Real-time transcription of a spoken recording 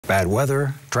Bad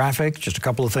weather, traffic, just a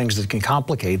couple of things that can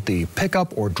complicate the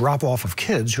pickup or drop off of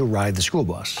kids who ride the school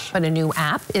bus. But a new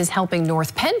app is helping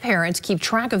North Penn parents keep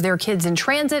track of their kids in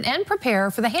transit and prepare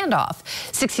for the handoff.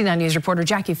 69 News reporter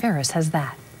Jackie Ferris has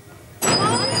that.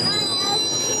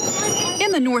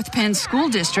 In the North Penn School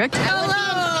District,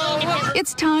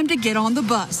 it's time to get on the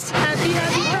bus.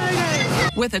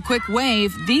 With a quick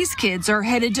wave, these kids are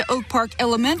headed to Oak Park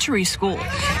Elementary School.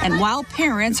 And while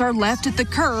parents are left at the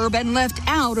curb and left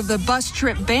out of the bus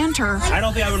trip banter, I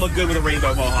don't think I would look good with a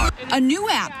rainbow mohawk. A new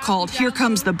app called Here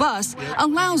Comes the Bus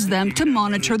allows them to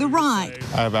monitor the ride.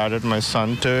 I've added my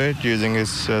son to it using his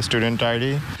student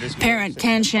ID. Parent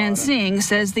Ken Shan Singh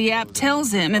says the app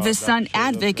tells him if his son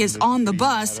Advik is on the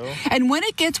bus and when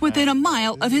it gets within a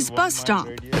mile of his bus stop.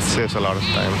 It saves a lot of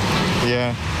time.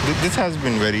 Yeah, this has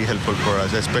been very helpful for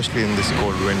us, especially in this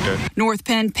cold winter. North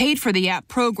Penn paid for the app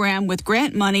program with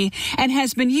grant money and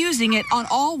has been using it on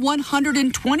all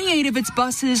 128 of its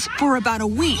buses for about a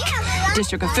week.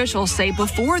 District officials say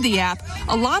before the app,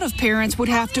 a lot of parents would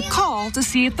have to call to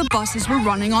see if the buses were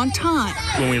running on time.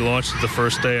 When we launched it the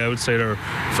first day, I would say our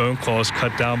phone calls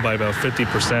cut down by about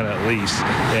 50% at least.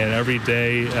 And every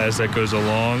day as that goes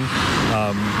along,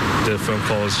 the phone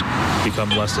calls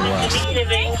become less and less.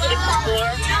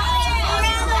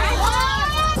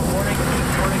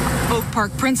 Oak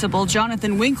Park Principal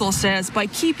Jonathan Winkle says by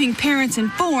keeping parents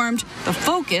informed, the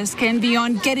focus can be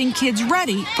on getting kids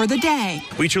ready for the day.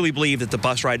 We truly believe that the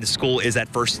bus ride to school is that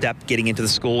first step getting into the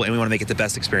school, and we want to make it the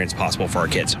best experience possible for our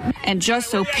kids. And just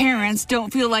so parents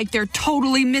don't feel like they're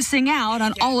totally missing out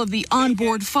on all of the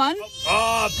onboard fun.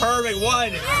 Oh, perfect.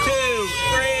 1, 2,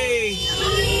 3.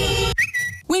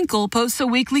 Winkle posts a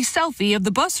weekly selfie of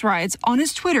the bus rides on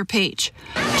his Twitter page.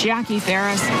 Jackie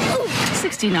Ferris,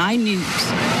 69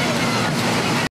 News.